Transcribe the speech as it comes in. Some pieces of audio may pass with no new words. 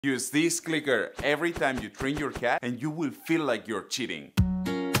Use this clicker every time you train your cat and you will feel like you're cheating.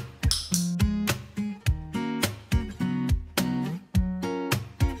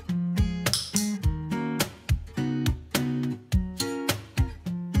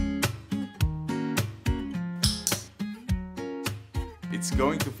 It's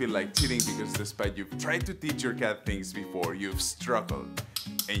going to feel like cheating because despite you've tried to teach your cat things before, you've struggled.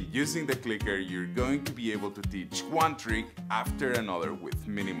 And using the clicker, you're going to be able to teach one trick after another with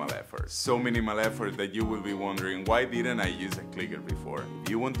minimal effort. So minimal effort that you will be wondering, why didn't I use a clicker before? If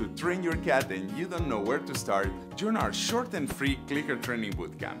you want to train your cat and you don't know where to start, join our short and free clicker training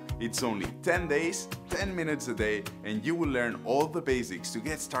bootcamp. It's only 10 days, 10 minutes a day, and you will learn all the basics to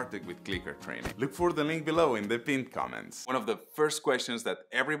get started with clicker training. Look for the link below in the pinned comments. One of the first questions that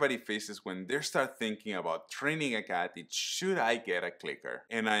everybody faces when they start thinking about training a cat is, should I get a clicker?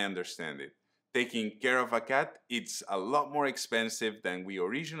 And I understand it. Taking care of a cat, it's a lot more expensive than we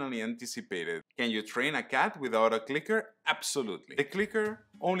originally anticipated. Can you train a cat without a clicker? Absolutely. The clicker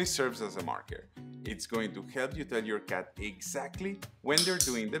only serves as a marker. It's going to help you tell your cat exactly when they're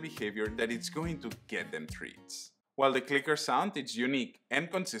doing the behavior that it's going to get them treats. While the clicker sound is unique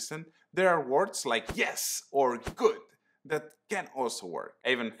and consistent, there are words like yes or good that can also work.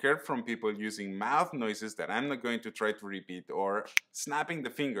 I even heard from people using mouth noises that I'm not going to try to repeat, or snapping the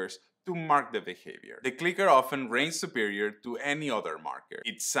fingers to mark the behavior. The clicker often reigns superior to any other marker.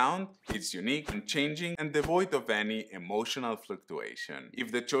 Its sound is unique and changing and devoid of any emotional fluctuation.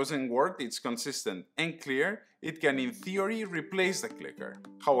 If the chosen word is consistent and clear, it can in theory replace the clicker.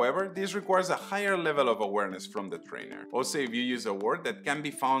 However, this requires a higher level of awareness from the trainer. Also, if you use a word that can be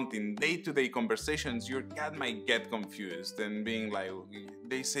found in day-to-day conversations, your cat might get confused and being like,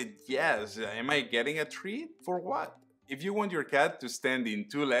 they said yes, am I getting a treat? For what? If you want your cat to stand in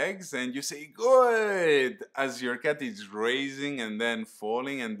two legs and you say good as your cat is raising and then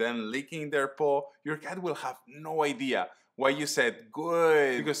falling and then licking their paw, your cat will have no idea why you said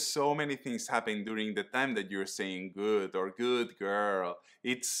good, because so many things happen during the time that you're saying good or good girl.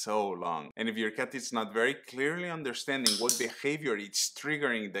 It's so long. And if your cat is not very clearly understanding what behavior it's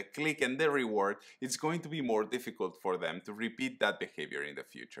triggering the click and the reward, it's going to be more difficult for them to repeat that behavior in the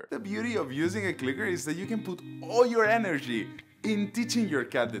future. The beauty of using a clicker is that you can put all your energy in teaching your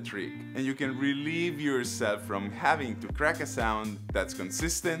cat the trick, and you can relieve yourself from having to crack a sound that's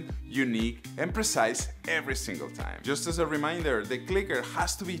consistent, unique, and precise every single time. Just as a reminder, the clicker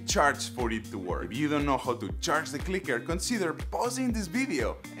has to be charged for it to work. If you don't know how to charge the clicker, consider pausing this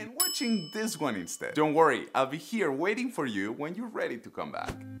video and watching this one instead. Don't worry, I'll be here waiting for you when you're ready to come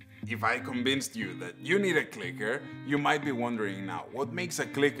back. If I convinced you that you need a clicker, you might be wondering now, what makes a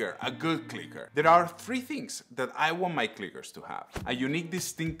clicker a good clicker? There are three things that I want my clickers to have. A unique,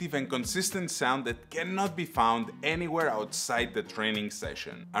 distinctive, and consistent sound that cannot be found anywhere outside the training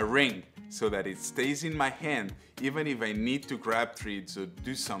session. A ring, so that it stays in my hand even if I need to grab treats or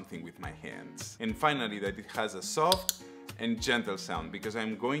do something with my hands. And finally, that it has a soft and gentle sound, because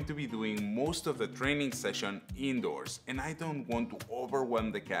I'm going to be doing most of the training session indoors and I don't want to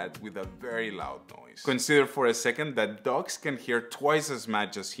overwhelm the cat with a very loud noise. Consider for a second that dogs can hear twice as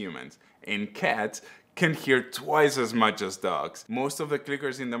much as humans, and cats can hear twice as much as dogs. Most of the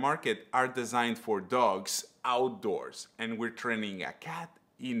clickers in the market are designed for dogs outdoors, and we're training a cat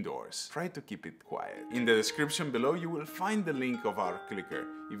indoors. Try to keep it quiet. In the description below you will find the link of our clicker.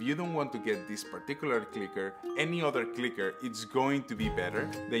 If you don't want to get this particular clicker, any other clicker, it's going to be better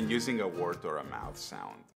than using a word or a mouth sound.